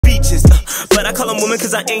peaches. But I call them women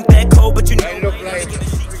cause I ain't that cold, but you know.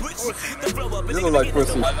 You look like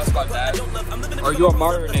pussy. Are you a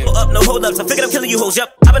marionette? Up, no hold ups. I figured I'm killing you hoes.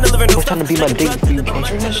 Yep, I've been delivering. I'm trying to be my dick. Can you turn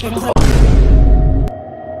that shit off?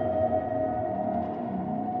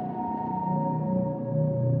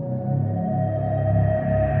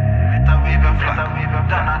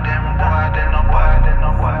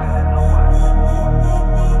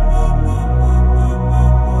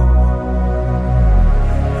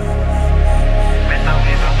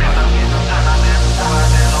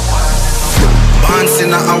 In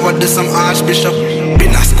a hour, do some archbishop. Been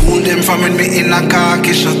a school them from when me in a car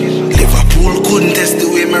shot. Liverpool couldn't test the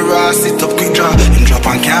way me raw sit up. Quick draw, him drop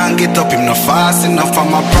and can't get up. Him not fast enough for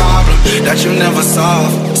my problem that you never solve.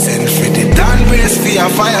 Send for the Dan brace for your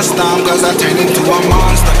firestorm, cause I turn into a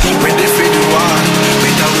monster. Ready for the war,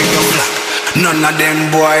 better with your black. None of them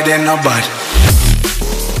boy, they no bad.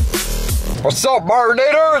 What's up,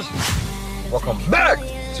 Marinators? Welcome back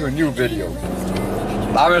to a new video.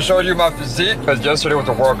 I haven't showed you my physique because yesterday was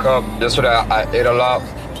the World Cup. Yesterday I ate a lot,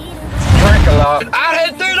 drank a lot.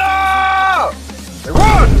 Argentina! They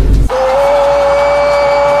won! Oh,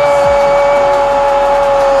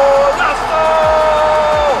 let's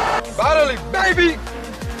go! Finally, baby!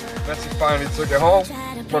 Messi finally took it home.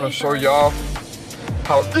 I'm gonna show y'all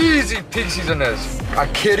how easy peak season is. I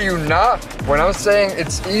kid you not. When I'm saying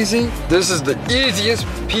it's easy, this is the easiest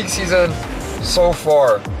peak season so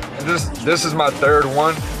far. This is my third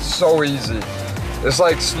one. So easy. It's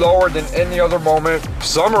like slower than any other moment.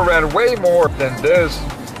 Summer ran way more than this.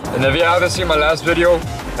 And if you haven't seen my last video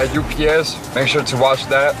at UPS, make sure to watch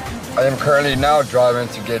that. I am currently now driving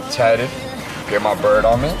to get tatted. Get my bird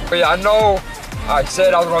on me. But yeah, I know I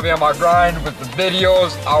said I was gonna be on my grind with the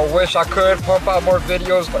videos. I wish I could pump out more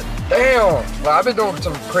videos, but damn, like, I've been doing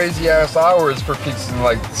some crazy ass hours for peak season.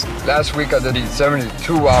 Like last week I did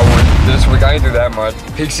 72 hours. This week I didn't do that much.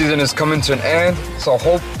 Peak season is coming to an end, so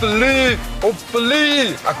hopefully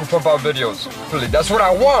I can pump out videos. Hopefully, that's what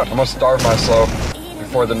I want. I'm gonna starve myself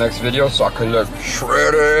before the next video so I can look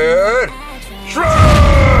shredded.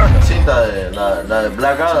 Cinta la de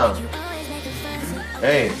Black Adam.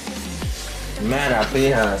 Hey. Mira,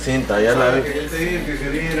 fija, cinta, ya la vi. Que yo te dije que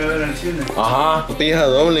quería ir a ver al cine. Ajá, pija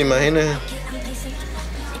doble, imagínate.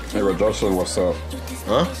 Hey, bro, Josh said what's up.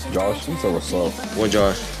 Huh? Josh, he said what's up. What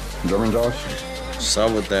Josh? German Josh? What's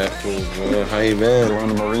up with that fool, bro? How you been? You on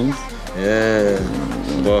the Marines? Yeah,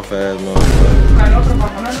 buff ass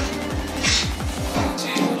motherfucker.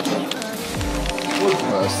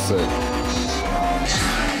 That's sick.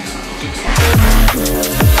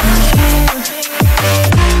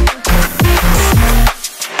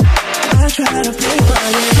 Try to play by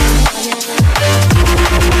you.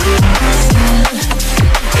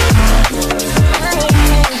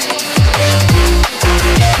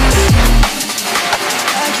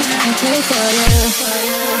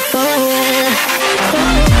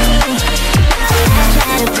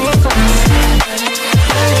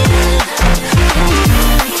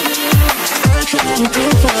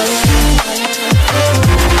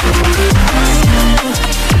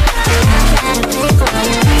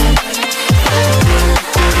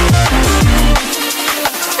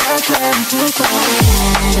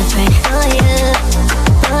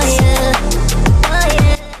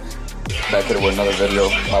 Back at it with another video.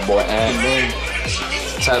 My boy Ant,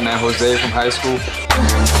 Tatman Jose from high school.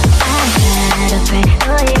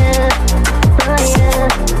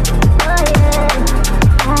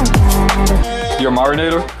 You're a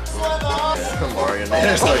marinator?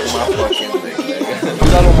 Marinator's like my fucking thing, nigga.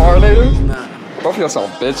 You not a marinator? Nah. Both of y'all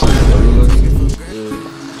sound bitches.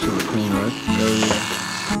 Should look clean, right?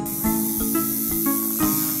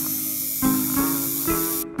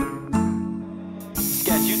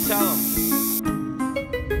 Sketch, you tell him.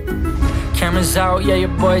 Cameras out, yeah, your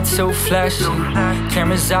boy too flashy.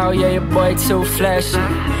 Cameras out, yeah, your boy too flashy.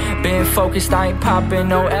 Been focused, I ain't popping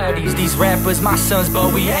no addies. These rappers, my sons,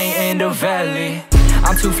 but we ain't in the valley.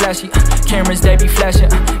 I'm too flashy, cameras they be flashing.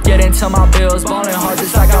 Get into my bills, ballin' hard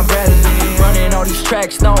just like I'm Bradley. Running all these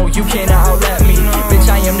tracks, no, you cannot outlap me. Bitch,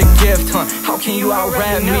 I am the gift, how can you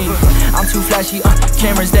out-rap me? I'm too flashy,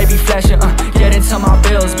 cameras they be flashing. Get into my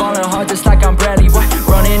bills, ballin' hard just like I'm Bradley.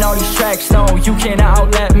 Running all these tracks, no, you cannot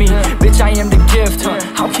outlap me. Bitch, I am the gift,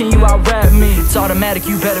 how can you out-rap me? It's automatic,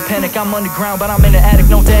 you better panic. I'm underground, but I'm in the attic.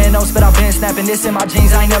 No Thanos, but I've been snapping this in my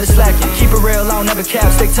jeans. I ain't never slacking. Keep it real, I'll never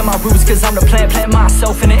cap. Stick to my roots, cause I'm the plant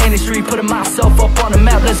myself in the industry, putting myself up on the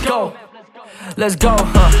map. Let's go. let's go,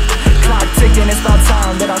 Clock ticking, it's about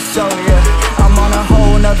time that I show ya. I'm on a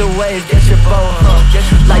whole nother wave, get your boat,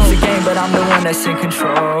 Life's a game, but I'm the one that's in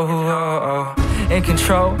control. In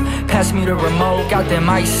control, pass me the remote. Got them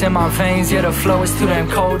ice in my veins, yeah, the flow is too damn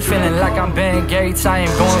cold. Feeling like I'm Ben Gates, I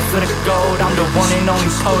ain't going for the gold. I'm the one and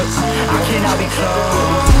only poet, I cannot be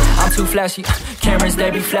close. I'm too flashy, cameras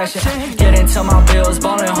they be flashing. Get into my bills,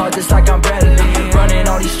 ballin' hard just like I'm Bradley. Running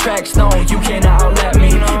all these tracks, no, you cannot outlet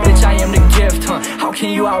me. Bitch, I am the gift, how can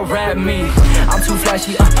you out-rap me? I'm too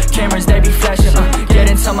flashy, cameras they be flashing. Get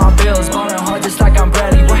into my bills, ballin' hard just like I'm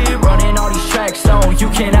Bradley. Running all these tracks, no, you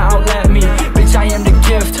cannot outlet me. Bitch, I am the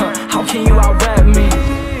gift, how can you out-rap me?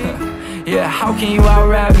 Yeah, how can you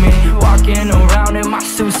out-rap me? Walking around in my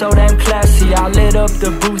suit so damn classy. I lit up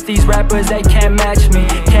the booth, these rappers, they can't match me.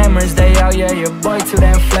 Cameras, they out, yeah, your boy too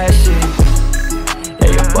damn flashy.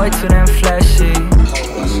 Yeah, your boy too damn flashy.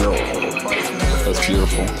 That's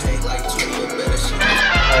beautiful.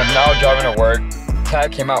 I am now driving to work.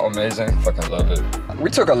 Tag came out amazing, fucking love it. We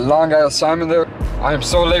took a long ass assignment there. I am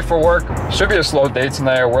so late for work. Should be a slow day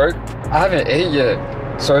tonight at work. I haven't ate yet,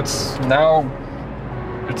 so it's now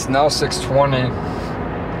 6:20.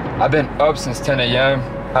 I've been up since 10 a.m.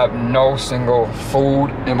 I have no single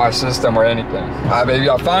food in my system or anything. Alright, baby,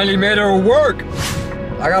 I finally made it to work.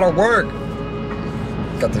 I gotta work.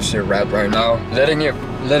 Got this shit wrapped right now. Letting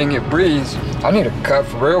it breathe. I need a cut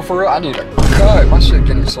for real. I need a cut. My shit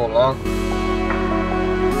getting so long.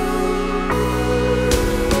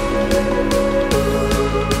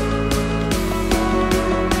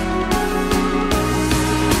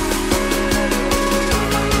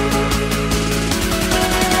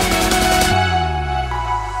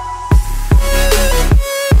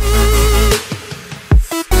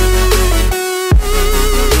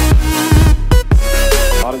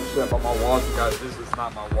 About my walls, guys, this is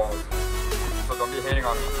not my walls, so don't be hating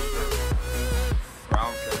on me.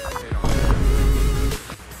 Brown cake, I hate on me.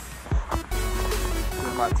 This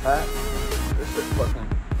is my tat. This shit fucking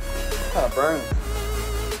kind of burns.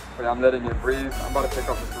 But I'm letting it breathe. I'm about to pick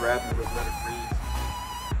up this wrap and just let it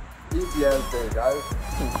breathe. Easy ass day, guys.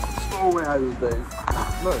 Slow ass day.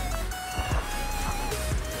 Look.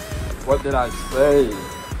 What did I say?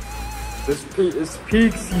 It's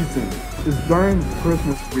peak season. It's during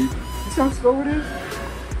Christmas week. You see how slow it is?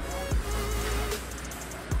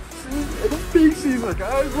 See? It's peak season,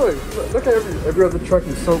 guys. Look at every other truck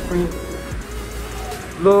is so clean.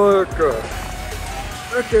 Look at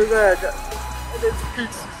that, guys. And it's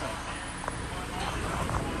peak season.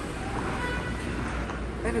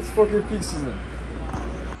 And it's fucking peak season.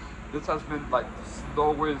 This has been like the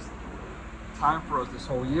slowest time for us this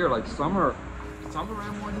whole year. Like summer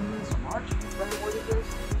ran more than this, March ran more than this.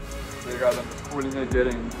 So you guys, I'm just cooling it,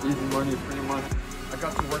 getting easy money, free money. I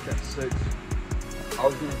got to work at 6. I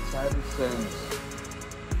was getting savage since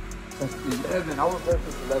 11. I was there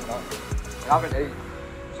since 11. And I've been 8,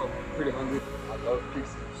 so I'm pretty hungry. I love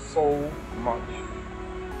pizza so much.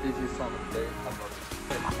 Easy summer day, I love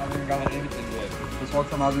it. I haven't even gotten anything yet. This whole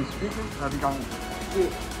time I've been speaking, I haven't gotten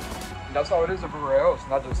shit. And that's how it is everywhere else,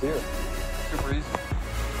 not just here. Super easy.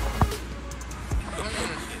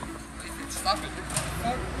 Stop it.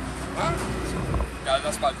 Huh? Guys,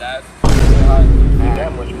 that's my dad. Say hi.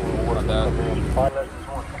 That much more water, Dad.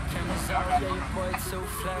 Cameras out, yeah, your boy so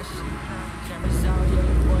flashy. Cameras out, yeah,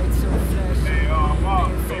 your boy so flashy.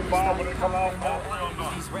 Hey, Bob, when they come out,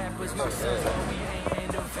 these rappers, my sons, but we ain't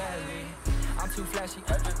in the valley. I'm too flashy.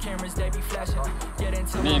 Cameras, they be flashing. Get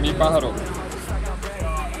into Mi pájaro.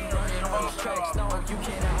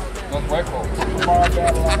 No hueco.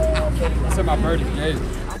 I said my bird is gay.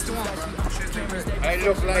 I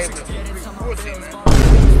look like pussy, man.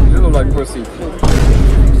 You look like pussy.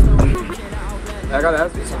 I gotta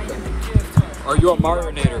ask you something. Are you a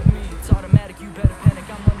Marionator?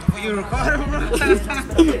 You recording, bro?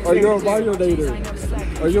 Are you a Marionator?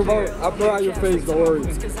 Are you I'll put on your face, don't worry.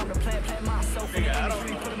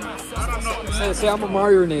 I don't know. Say I'm a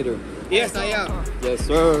Marionator. Yes, I am. Yes,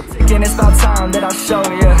 sir. Then it's about time that I show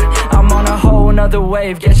ya. I'm on a whole nother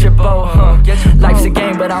wave, get your boat, Life's a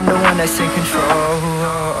game, but I'm the one that's in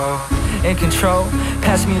control. In control,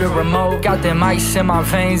 pass me the remote. Got them ice in my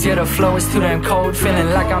veins, yeah, the flow is too damn cold.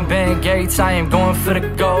 Feeling like I'm Ben Gates, I am going for the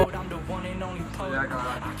gold. I'm the one and only poet. I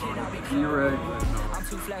cannot be close. I'm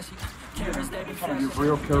too flashy. Cameras, they be Be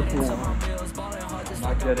real careful on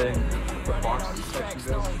not getting the boxes such as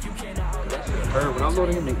this. When I'm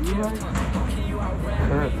loading in the email,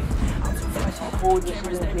 before this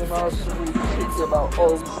video came out, somebody about,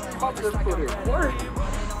 oh, I'm just put it work.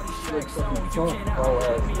 Like something junk all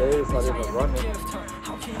ass days, not even running.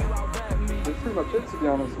 That's pretty much it, to be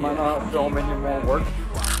honest. Might not film any more work.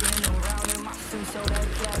 suit so damn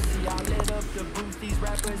classy. I lit up the booth, these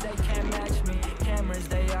rappers, they can't match me. Cameras,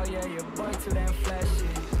 they out, yeah, your boy too damn flashy.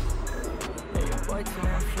 Yeah, your boy too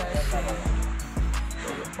damn flashy.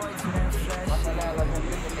 Yeah, your boy too damn flashy.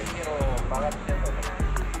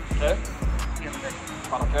 ¿Qué?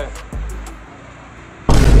 ¿Para qué?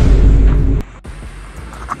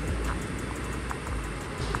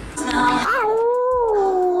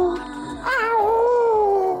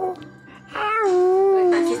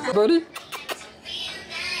 Buddy?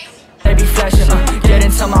 They be flashing, get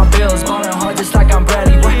into my bills, balling hard just like I'm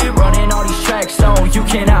Bradley. Running all these tracks, so you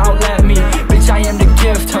can't outlet me. Bitch, I am the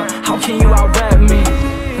gift, how can you out-rap me?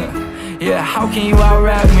 Yeah, how can you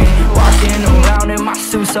out-rap me? Walking around in my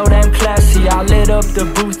suit so damn classy. I lit up the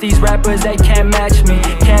booth, these rappers, they can't match me.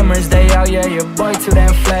 Cameras, they out, yeah, your boy too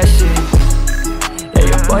damn flashy. Yeah,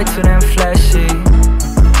 your boy too damn flashy.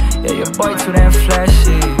 Yeah, your boy too damn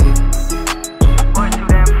flashy.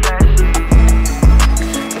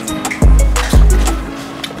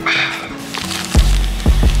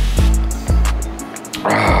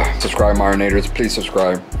 Subscribe, Marinators. Please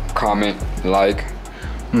subscribe, comment, like.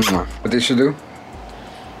 What they should do?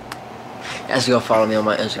 As you go follow me on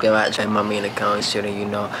my Instagram at JMommy in the comments, so that you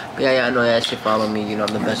know. But yeah, I know that should follow me. You know,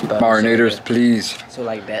 I'm the best brother. Marinators, please. So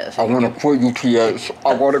like that. So I want to quit you, PS.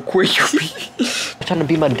 I want to quit you. I'm trying to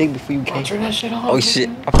beat my dick before you came. Turn that shit off. Oh shit,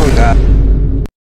 I forgot.